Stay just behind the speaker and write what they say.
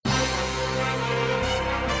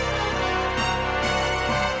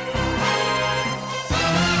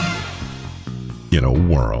In a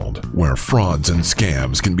world where frauds and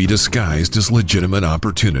scams can be disguised as legitimate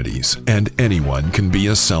opportunities and anyone can be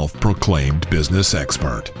a self-proclaimed business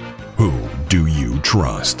expert, who do you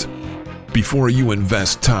trust? Before you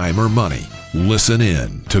invest time or money, listen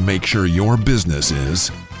in to make sure your business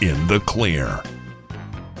is in the clear.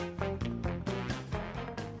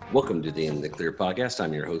 Welcome to the In the Clear podcast.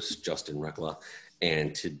 I'm your host, Justin Rekla.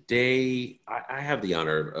 And today I have the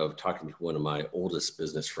honor of talking to one of my oldest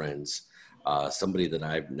business friends, somebody that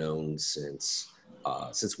I've known since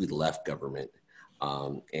we left government.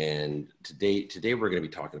 And today we're going to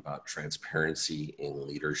be talking about transparency in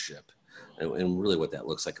leadership and really what that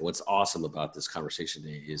looks like. And what's awesome about this conversation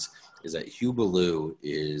today is that Hugh Ballou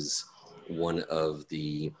is one of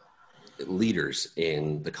the leaders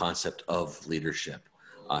in the concept of leadership.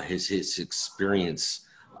 His experience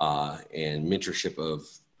and mentorship of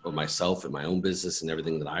myself and my own business and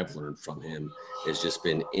everything that I've learned from him has just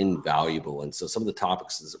been invaluable. And so some of the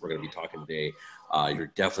topics that we're going to be talking today, you're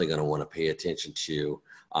definitely going to want to pay attention to.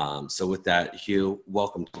 So with that, Hugh,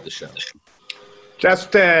 welcome to the show.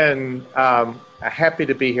 Justin, happy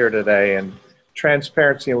to be here today. And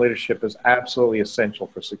transparency in leadership is absolutely essential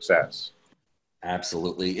for success.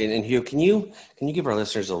 Absolutely. And Hugh, can you give our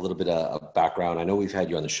listeners a little bit of background? I know we've had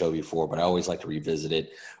you on the show before, but I always like to revisit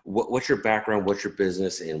it. What's your background? What's your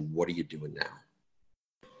business? And what are you doing now?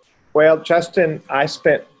 Well, Justin, I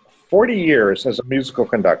spent 40 years as a musical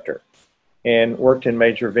conductor and worked in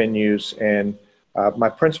major venues. And my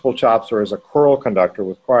principal chops are as a choral conductor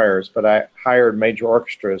with choirs, but I hired major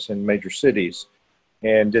orchestras in major cities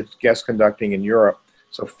and did guest conducting in Europe.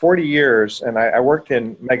 So 40 years, and I worked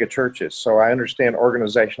in mega churches, so I understand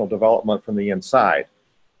organizational development from the inside.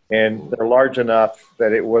 And they're large enough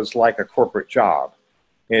that it was like a corporate job.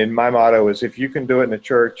 And my motto is, if you can do it in a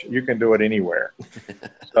church, you can do it anywhere.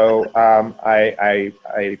 So I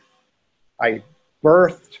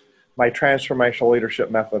birthed my transformational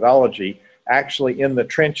leadership methodology actually in the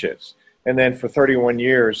trenches. And then for 31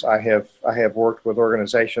 years, I have worked with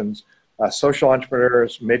organizations, social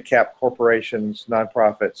entrepreneurs, mid-cap corporations,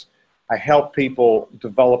 nonprofits. I help people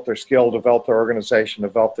develop their skill, develop their organization,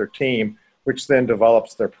 develop their team, which then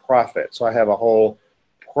develops their profit. So I have a whole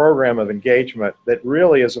program of engagement that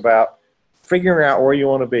really is about figuring out where you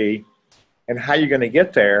want to be and how you're going to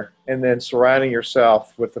get there, and then surrounding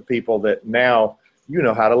yourself with the people that now you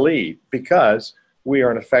know how to lead, because we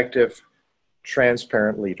are an effective,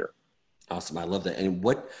 transparent leader. Awesome. I love that. And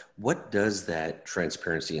what does that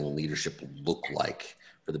transparency and leadership look like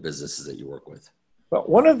for the businesses that you work with? Well,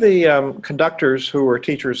 one of the conductors who were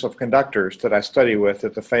teachers of conductors that I study with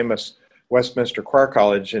at the famous Westminster Choir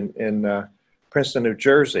College in Princeton, New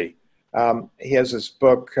Jersey, he has this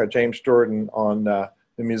book, James Jordan, on the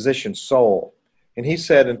musician's soul. And he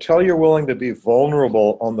said, until you're willing to be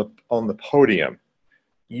vulnerable on the podium,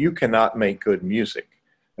 you cannot make good music.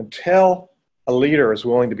 Until a leader is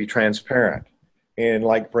willing to be transparent, and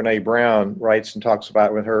like Brené Brown writes and talks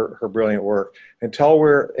about with her brilliant work, until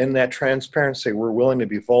we're in that transparency, we're willing to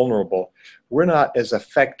be vulnerable, we're not as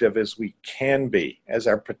effective as we can be, as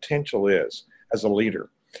our potential is as a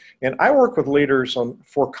leader. And I work with leaders on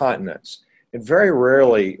 4 continents, and very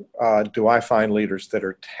rarely do I find leaders that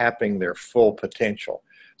are tapping their full potential.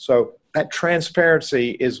 So that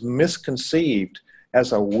transparency is misconceived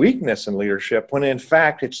as a weakness in leadership, when in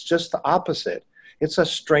fact it's just the opposite. It's a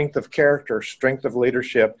strength of character, strength of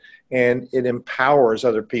leadership, and it empowers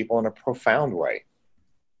other people in a profound way.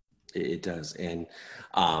 It does. And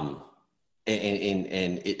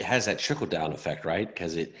it has that trickle down effect, right?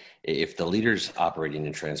 Because if the leader's operating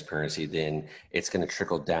in transparency, then it's going to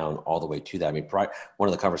trickle down all the way to that. I mean, one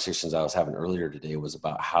of the conversations I was having earlier today was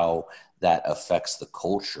about how that affects the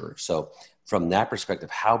culture. So from that perspective,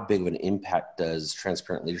 how big of an impact does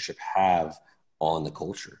transparent leadership have on the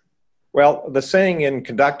culture? Well, the saying in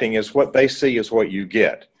conducting is, what they see is what you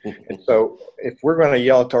get. And so if we're going to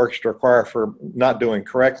yell at the orchestra choir for not doing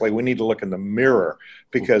correctly, we need to look in the mirror,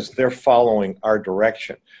 because they're following our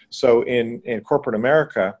direction. So in corporate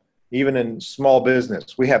America, even in small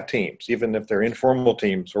business, we have teams, even if they're informal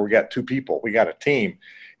teams where we got 2 people, we got a team.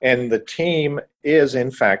 And the team is,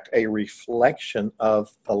 in fact, a reflection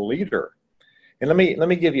of the leader. And let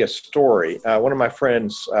me give you a story. One of my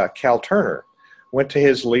friends, Cal Turner, went to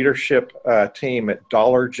his leadership team at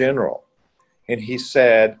Dollar General. And he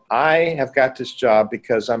said, I have got this job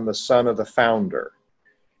because I'm the son of the founder.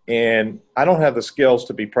 And I don't have the skills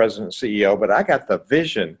to be president and CEO, but I got the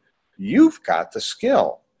vision. You've got the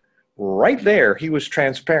skill. Right there, he was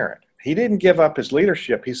transparent. He didn't give up his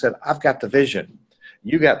leadership. He said, I've got the vision.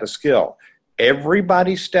 You got the skill.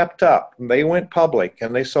 everybody stepped up. They went public,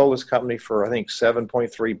 and they sold this company for, I think,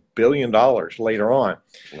 $7.3 billion later on.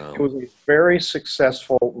 Wow. It was a very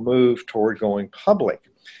successful move toward going public.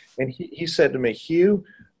 And he said to me, Hugh,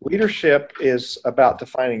 leadership is about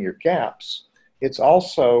defining your gaps. It's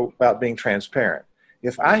also about being transparent.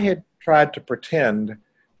 If I had tried to pretend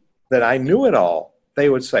that I knew it all, they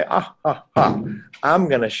would say, I'm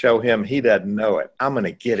going to show him he doesn't know it. I'm going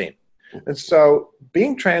to get him. And so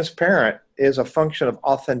being transparent is a function of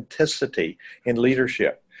authenticity in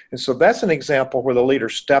leadership. And so that's an example where the leader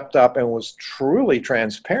stepped up and was truly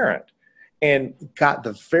transparent and got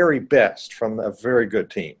the very best from a very good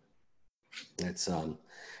team. It's,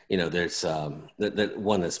 there's that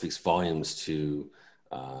one that speaks volumes to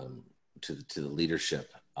the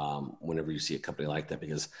leadership whenever you see a company like that,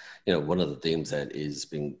 because, one of the themes that is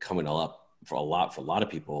been coming up for a lot of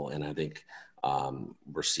people, and I think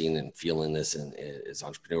we're seeing and feeling this as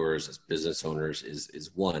entrepreneurs, as business owners,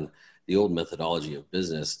 is one, the old methodology of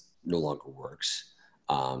business no longer works.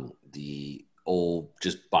 The old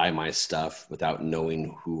just buy my stuff without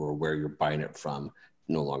knowing who or where you're buying it from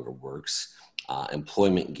no longer works.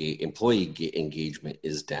 Employee engagement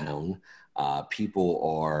is down. People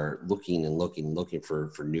are looking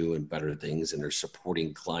for new and better things, and they're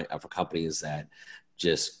supporting for companies that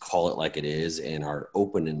just call it like it is and are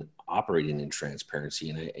open and operating in transparency.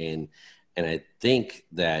 And I think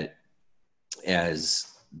that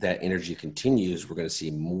as that energy continues, we're going to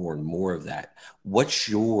see more and more of that. What's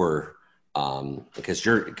your because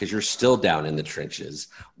you're still down in the trenches,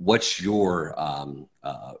 what's your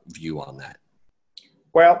view on that?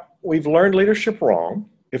 Well, we've learned leadership wrong.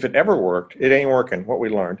 If it ever worked, it ain't working, what we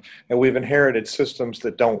learned. And we've inherited systems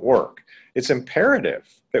that don't work. It's imperative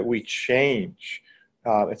that we change.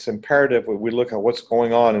 It's imperative that we look at what's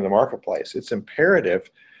going on in the marketplace. It's imperative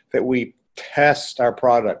that we test our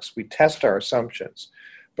products, we test our assumptions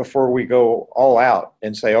before we go all out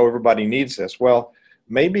and say, oh, everybody needs this. Well,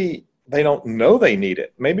 maybe they don't know they need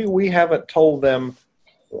it. Maybe we haven't told them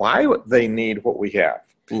why they need what we have.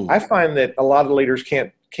 I find that a lot of leaders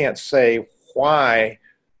can't say why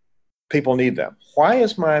people need them. Why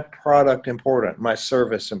is my product important? My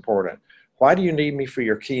service important? Why do you need me for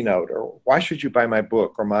your keynote? Or why should you buy my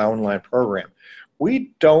book or my online program?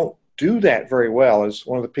 We don't do that very well. As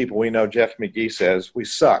one of the people we know, Jeff McGee, says, we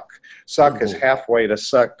suck. Suck is halfway to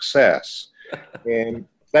success. And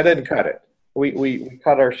that didn't cut it. We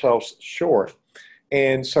cut ourselves short.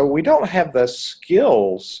 And so we don't have the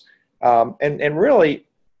skills, and really,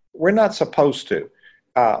 we're not supposed to.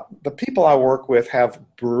 The people I work with have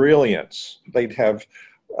brilliance. They have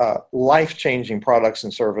life-changing products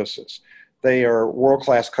and services. They are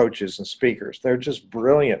world-class coaches and speakers. They're just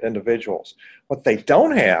brilliant individuals. What they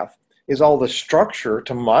don't have is all the structure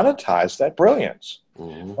to monetize that brilliance.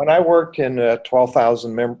 Mm-hmm. When I worked in a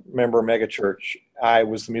 12,000 member megachurch, I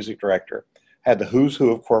was the music director. Had the who's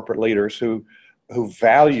who of corporate leaders who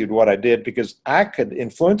valued what I did because I could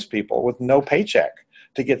influence people with no paycheck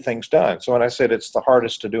to get things done. So when I said it's the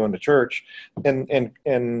hardest to do in the church, in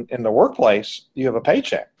the workplace, you have a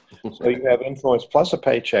paycheck. So you have influence plus a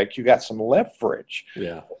paycheck. You got some leverage.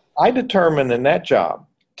 Yeah. I determined in that job,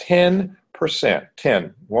 10%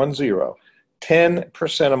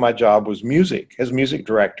 of my job was music as music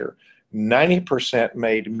director. 90%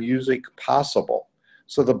 made music possible.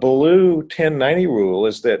 So the Ballou 10-90 rule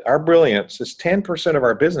is that our brilliance is 10% of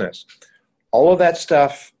our business. All of that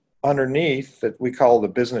stuff underneath that we call the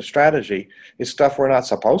business strategy is stuff we're not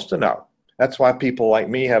supposed to know. That's why people like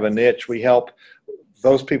me have a niche. We help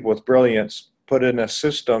those people with brilliance put in a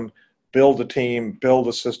system, build a team, build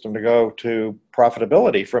a system to go to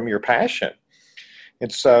profitability from your passion.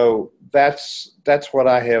 And so that's what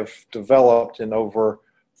I have developed in over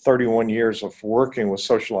 31 years of working with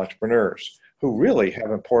social entrepreneurs who really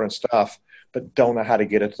have important stuff but don't know how to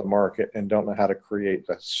get it to the market and don't know how to create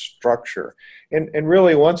the structure. And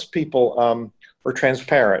really, once people are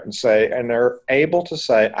transparent and they're able to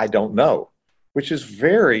say, I don't know, which is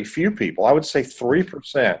very few people. I would say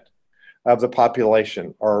 3% of the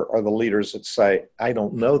population are the leaders that say, I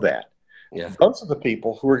don't know that. Yeah. Those are the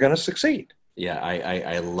people who are going to succeed. Yeah,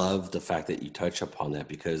 I love the fact that you touch upon that,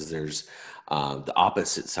 because there's the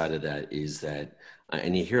opposite side of that is that,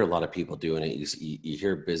 and you hear a lot of people doing it. You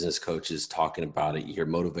hear business coaches talking about it. You hear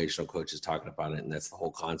motivational coaches talking about it. And that's the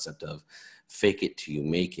whole concept of fake it till you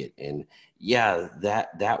make it. And yeah,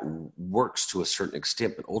 that works to a certain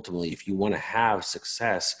extent. But ultimately, if you want to have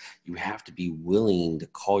success, you have to be willing to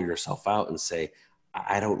call yourself out and say,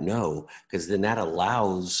 I don't know, because then that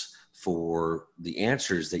allows for the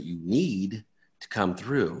answers that you need to come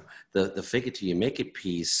through. The fake it till you make it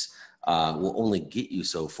piece will only get you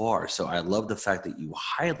so far. So I love the fact that you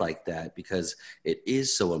highlight that, because it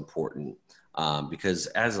is so important. Because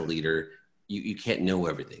as a leader, you can't know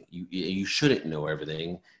everything. You shouldn't know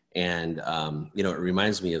everything. And, it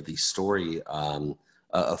reminds me of the story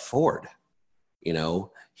of Ford.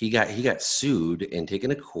 He got sued and taken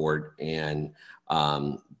to court, and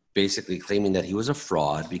basically claiming that he was a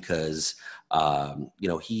fraud because,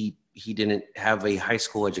 he didn't have a high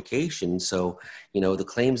school education. So, the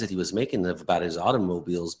claims that he was making about his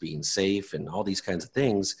automobiles being safe and all these kinds of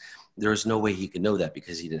things, there's no way he could know that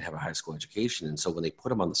because he didn't have a high school education. And so when they put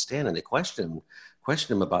him on the stand and they questioned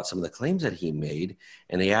him about some of the claims that he made,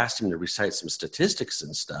 and they asked him to recite some statistics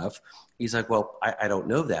and stuff, he's like, well, I don't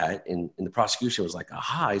know that. And the prosecution was like,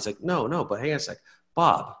 aha. He's like, no, but hang on a sec.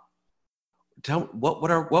 Bob, tell me, what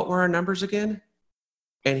were our numbers again?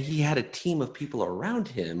 And he had a team of people around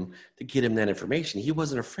him to get him that information. He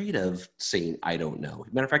wasn't afraid of saying, I don't know.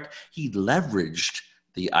 Matter of fact, he leveraged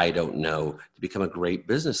the I don't know to become a great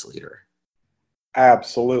business leader.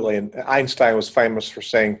 Absolutely. And Einstein was famous for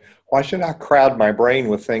saying, why should I crowd my brain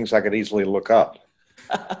with things I could easily look up?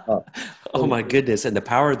 Oh, my goodness. And the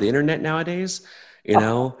power of the internet nowadays,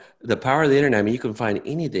 the power of the internet, I mean, you can find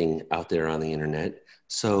anything out there on the internet.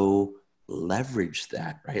 So leverage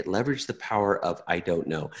that, right? Leverage the power of I don't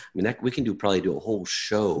know. I mean, we can probably do a whole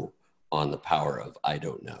show on the power of I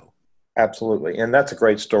don't know. Absolutely. And that's a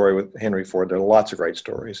great story with Henry Ford. There are lots of great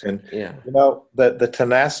stories. And, the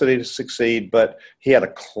tenacity to succeed, but he had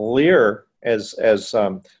a clear, as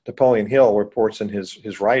Napoleon Hill reports in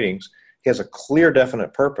his writings, he has a clear,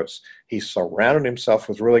 definite purpose. He surrounded himself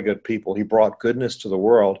with really good people. He brought goodness to the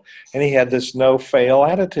world, and he had this no-fail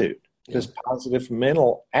attitude. This positive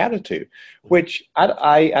mental attitude, which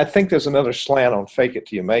I think there's another slant on fake it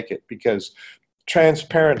till you make it, because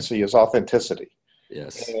transparency is authenticity.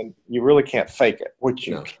 Yes. And you really can't fake it. What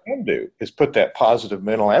you can do is put that positive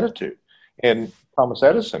mental attitude. And Thomas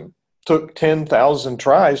Edison took 10,000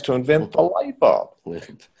 tries to invent the light bulb.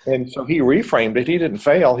 And so he reframed it. He didn't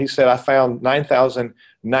fail. He said, I found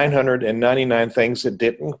 9,999 things that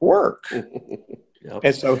didn't work. Yep.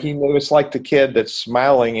 And so he knew it's like the kid that's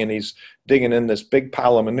smiling and he's digging in this big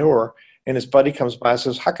pile of manure, and his buddy comes by and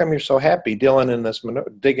says, how come you're so happy digging in this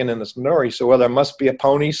manure? He said, well, there must be a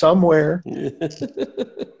pony somewhere.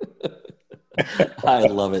 I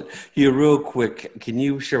love it. Here, real quick, can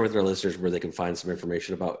you share with our listeners where they can find some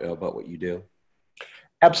information about what you do?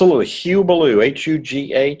 Absolutely. Hugh Ballou,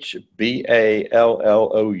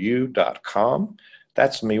 HUGHBALLOU.com.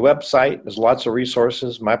 That's my website. There's lots of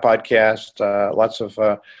resources, my podcast, lots of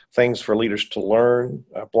things for leaders to learn,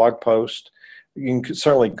 blog post. You can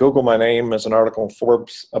certainly Google my name as an article in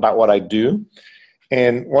Forbes about what I do.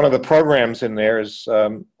 And one of the programs in there is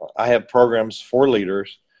I have programs for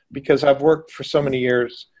leaders, because I've worked for so many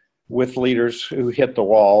years with leaders who hit the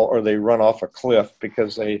wall or they run off a cliff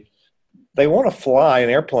because they want to fly an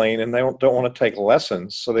airplane and they don't want to take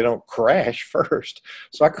lessons so they don't crash first.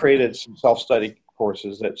 So I created some self-study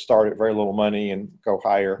courses that start at very little money and go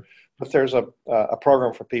higher. But there's a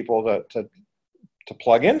program for people to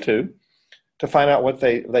plug into to find out what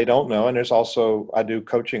they don't know. And there's also, I do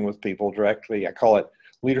coaching with people directly. I call it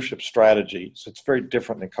leadership strategies. It's very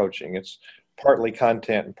different than coaching. It's partly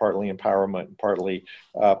content and partly empowerment and partly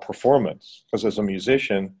performance. Because as a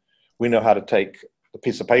musician, we know how to take the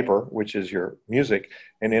piece of paper, which is your music,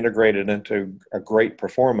 and integrate it into a great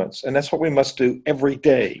performance. And that's what we must do every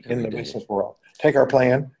day in the business world. Take our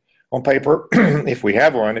plan on paper, if we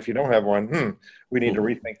have one. If you don't have one, we need to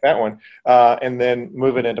rethink that one, and then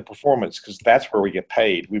move it into performance, because that's where we get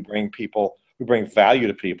paid. We bring value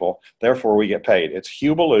to people, therefore we get paid. It's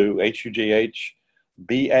Hugh Ballou,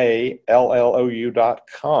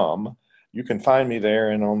 HUGHBALLOU.com. You can find me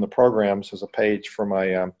there, and on the programs is a page for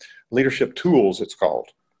my leadership tools, it's called.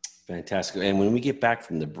 Fantastic. And when we get back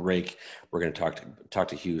from the break, we're going to talk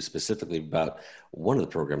to Hugh specifically about one of the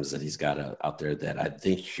programs that he's got out there that I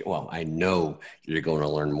know you're going to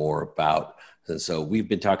learn more about. And so we've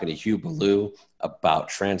been talking to Hugh Ballou about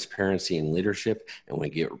transparency and leadership. And when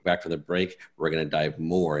we get back from the break, we're going to dive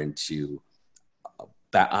more into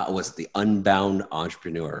the Unbound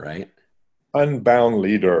Entrepreneur, right? Unbound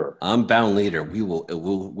Leader. Unbound Leader.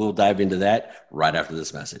 We'll dive into that right after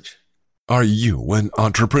this message. Are you an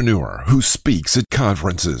entrepreneur who speaks at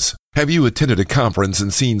conferences? Have you attended a conference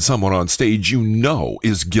and seen someone on stage you know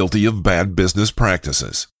is guilty of bad business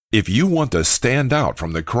practices? If you want to stand out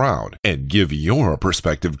from the crowd and give your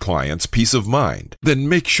prospective clients peace of mind, then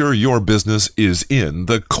make sure your business is in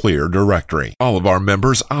the Clear Directory. All of our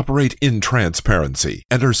members operate in transparency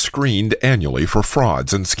and are screened annually for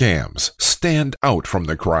frauds and scams. Stand out from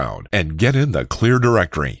the crowd and get in the Clear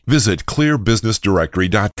Directory. Visit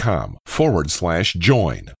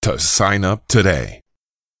clearbusinessdirectory.com/join to sign up today.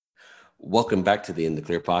 Welcome back to the In the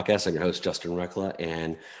Clear podcast. I'm your host, Justin Reckla,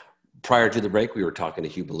 and prior to the break, we were talking to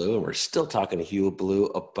Hugh Ballou, and we're still talking to Hugh Ballou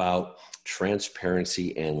about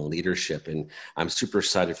transparency and leadership. And I'm super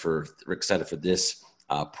excited for this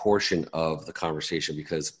portion of the conversation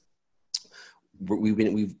because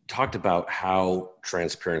we've talked about how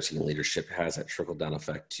transparency and leadership has that trickle down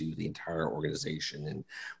effect to the entire organization, and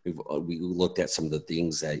we looked at some of the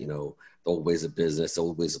things that the old ways of business, the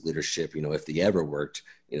old ways of leadership, if they ever worked,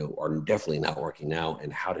 are definitely not working now,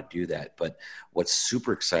 and how to do that. But what's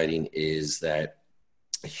super exciting is that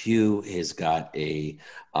Hugh has got a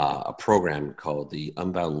program called the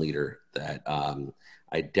Unbound Leader that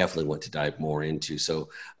I definitely want to dive more into. So,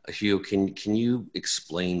 Hugh, can you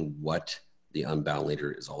explain what the Unbound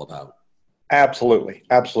Leader is all about? Absolutely.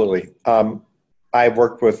 I've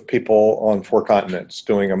worked with people on 4 continents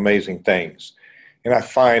doing amazing things. And I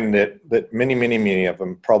find that many of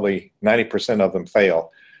them, probably 90% of them,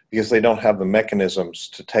 fail because they don't have the mechanisms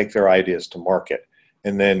to take their ideas to market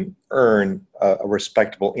and then earn a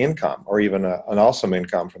respectable income or even an awesome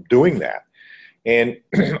income from doing that. And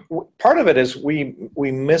part of it is we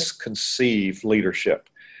misconceive leadership,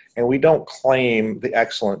 and we don't claim the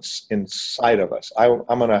excellence inside of us. I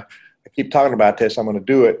keep talking about this. I'm going to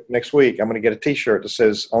do it next week. I'm going to get a T-shirt that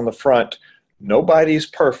says on the front, "Nobody's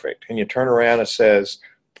perfect." And you turn around and it says,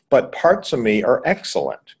 "But parts of me are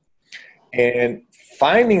excellent." And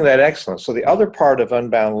finding that excellence. So the other part of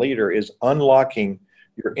Unbound Leader is unlocking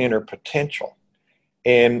your inner potential.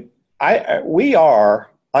 And we are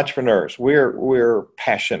entrepreneurs. We're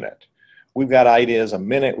passionate. We've got ideas a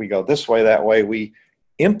minute. We go this way, that way. We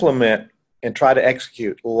implement and try to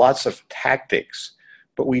execute lots of tactics,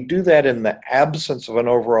 but we do that in the absence of an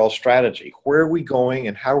overall strategy. Where are we going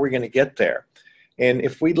and how are we going to get there? And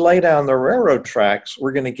if we lay down the railroad tracks,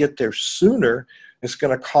 we're going to get there sooner. It's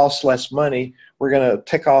going to cost less money. We're going to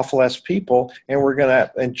tick off less people, and we're going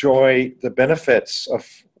to enjoy the benefits of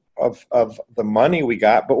the money we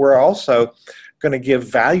got, but we're also going to give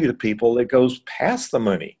value to people that goes past the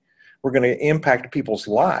money. We're going to impact people's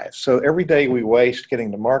lives. So every day we waste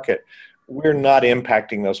getting to market, we're not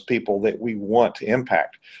impacting those people that we want to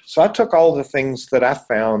impact. So I took all the things that I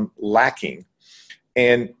found lacking,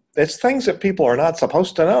 and it's things that people are not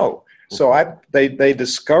supposed to know. So they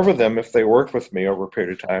discover them if they work with me over a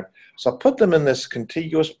period of time. So I put them in this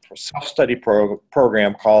contiguous self-study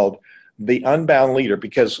program called the Unbound Leader,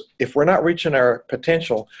 because if we're not reaching our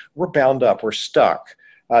potential, we're bound up, we're stuck.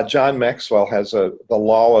 John Maxwell has the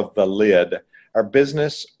law of the lid. Our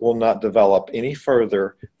business will not develop any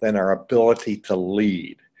further than our ability to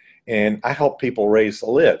lead. And I help people raise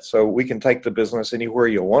the lid so we can take the business anywhere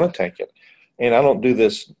you want to take it. And I don't do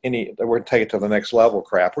this we're going to take it to the next level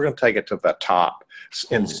crap. We're going to take it to the top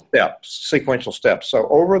in steps, sequential steps. So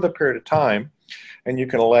over the period of time, and you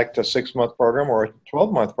can elect a 6-month program or a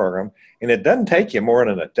 12-month program, and it doesn't take you more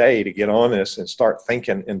than a day to get on this and start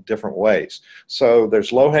thinking in different ways. So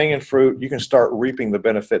there's low-hanging fruit. You can start reaping the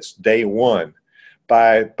benefits day one.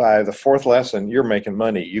 By the 4th lesson, you're making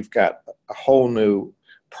money. You've got a whole new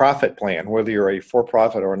profit plan. Whether you're a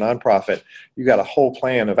for-profit or a nonprofit, you got a whole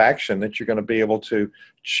plan of action that you're going to be able to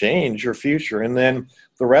change your future. And then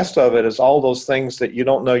the rest of it is all those things that you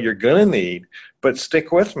don't know you're going to need, but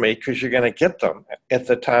stick with me because you're going to get them at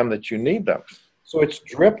the time that you need them. So it's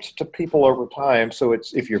dripped to people over time. So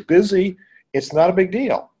if you're busy, it's not a big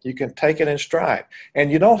deal. You can take it in stride.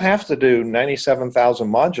 And you don't have to do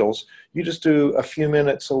 97,000 modules. You just do a few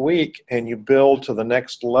minutes a week and you build to the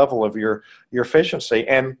next level of your efficiency.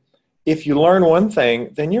 And if you learn one thing,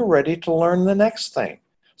 then you're ready to learn the next thing.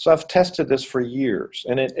 So I've tested this for years,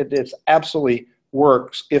 and it absolutely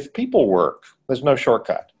works if people work. There's no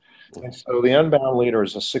shortcut. And so the Unbound Leader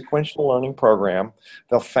is a sequential learning program.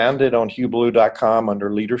 They'll find it on hughballou.com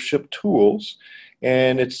under Leadership Tools.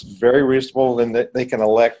 And it's very reasonable in that they can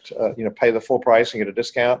elect, pay the full price and get a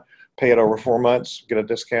discount, pay it over 4 months, get a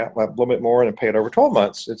discount, a little bit more, and pay it over 12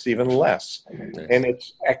 months. It's even less. Nice. And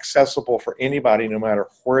it's accessible for anybody, no matter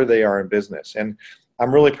where they are in business. And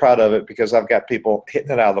I'm really proud of it because I've got people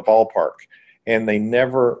hitting it out of the ballpark, and they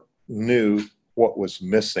never knew what was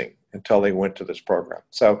missing until they went to this program.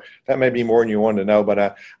 So that may be more than you wanted to know,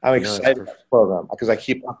 but I'm excited about the program because I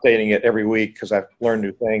keep updating it every week because I've learned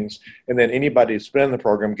new things. And then anybody that's been in the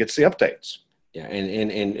program gets the updates. Yeah,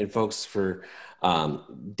 and folks, for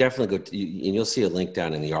definitely go and you'll see a link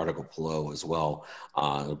down in the article below as well.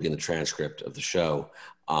 It'll be in the transcript of the show.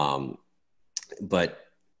 But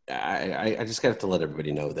I just have to let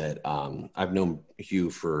everybody know that I've known Hugh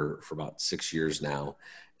for about 6 years now,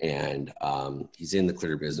 and he's in the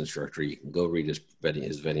Clear Business Directory. You can go read his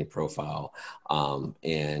vetting profile,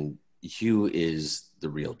 and Hugh is the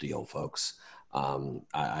real deal, folks.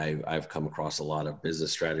 I've come across a lot of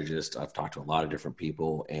business strategists. I've talked to a lot of different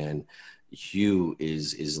people, and Hugh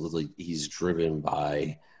is literally, he's driven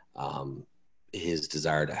by his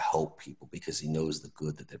desire to help people because he knows the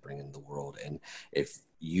good that they bring in the world. And if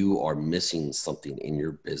you are missing something in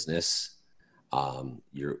your business,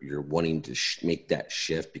 you're wanting to make that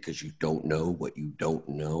shift because you don't know what you don't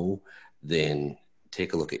know, then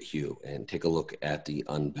take a look at Hugh and take a look at the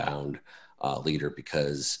Unbound Leader,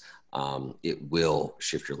 because it will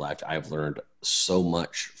shift your life. I've learned so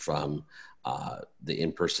much from the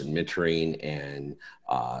in-person mentoring and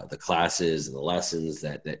the classes and the lessons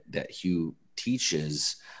that Hugh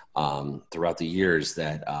teaches throughout the years,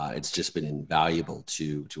 that it's just been invaluable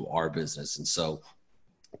to our business. And so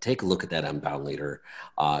take a look at that Unbound Leader,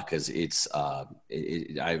 because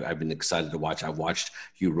I've been excited to watch. I've watched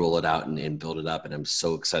you roll it out and build it up, and I'm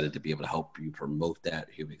so excited to be able to help you promote that,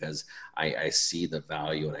 Hugh, because I see the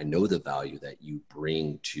value and I know the value that you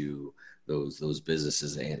bring to those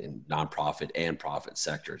businesses and nonprofit and profit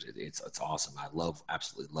sectors. It's awesome. I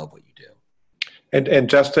absolutely love what you do. And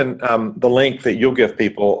Justin, the link that you'll give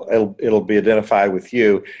people, it'll be identified with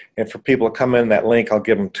you. And for people to come in that link, I'll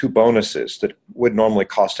give them 2 bonuses that would normally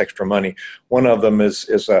cost extra money. One of them is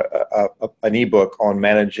an ebook on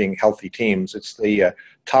managing healthy teams. It's the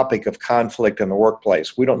topic of conflict in the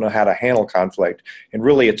workplace. We don't know how to handle conflict, and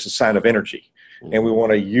really it's a sign of energy. And we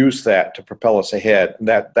want to use that to propel us ahead. And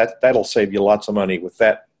that'll save you lots of money with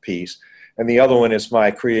that piece. And the other one is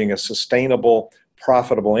my creating a sustainable,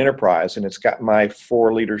 profitable enterprise, and it's got my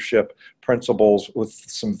 4 leadership principles with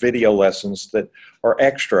some video lessons that are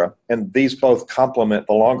extra, and these both complement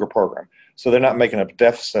the longer program. So they're not making a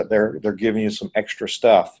deficit, they're giving you some extra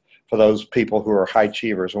stuff for those people who are high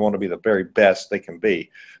achievers and want to be the very best they can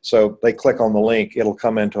be. So they click on the link, it'll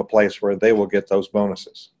come into a place where they will get those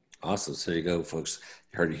bonuses. Awesome. So there you go, folks.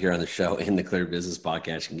 You heard it here on the show in the Clear Business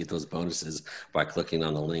Podcast. You can get those bonuses by clicking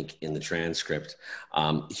on the link in the transcript.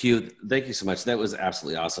 Hugh, thank you so much. That was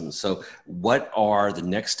absolutely awesome. So what are the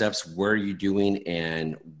next steps? Where are you doing?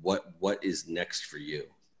 And what is next for you?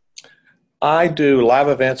 I do live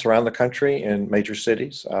events around the country in major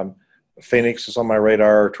cities. Phoenix is on my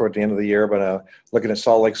radar toward the end of the year, but looking at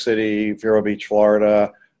Salt Lake City, Vero Beach,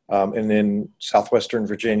 Florida, and then Southwestern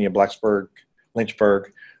Virginia, Blacksburg,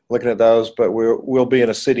 Lynchburg. Looking at those, but we'll be in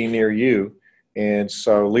a city near you. And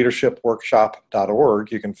so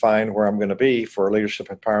leadershipworkshop.org, you can find where I'm going to be for a Leadership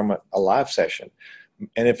Empowerment, a live session.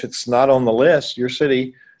 And if it's not on the list, your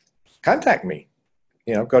city, contact me.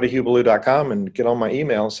 Go to hughballou.com and get on my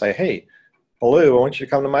email and say, hey, Ballou, I want you to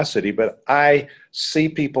come to my city. But I see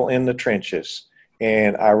people in the trenches.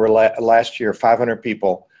 And last year, 500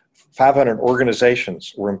 people, 500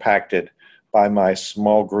 organizations were impacted by my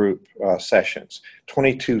small group sessions,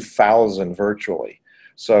 22,000 virtually.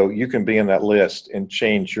 So you can be in that list and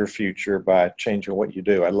change your future by changing what you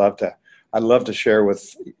do. I'd love to share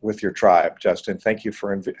with your tribe, Justin. Thank you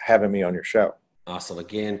for having me on your show. Awesome.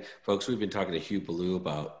 Again, folks, we've been talking to Hugh Ballou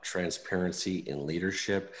about transparency in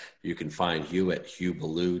leadership. You can find Hugh at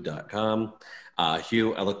hughballou.com.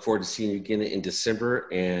 Hugh, I look forward to seeing you again in December.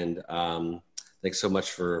 And thanks so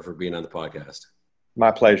much for being on the podcast. My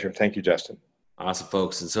pleasure. Thank you, Justin. Awesome,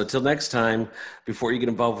 folks. And so until next time, before you get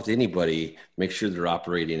involved with anybody, make sure they're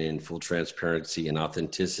operating in full transparency and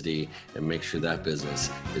authenticity, and make sure that business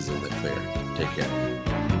is in the clear. Take care.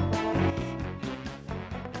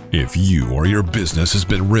 If you or your business has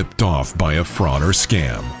been ripped off by a fraud or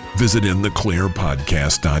scam, visit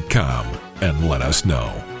intheclearpodcast.com and let us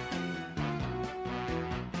know.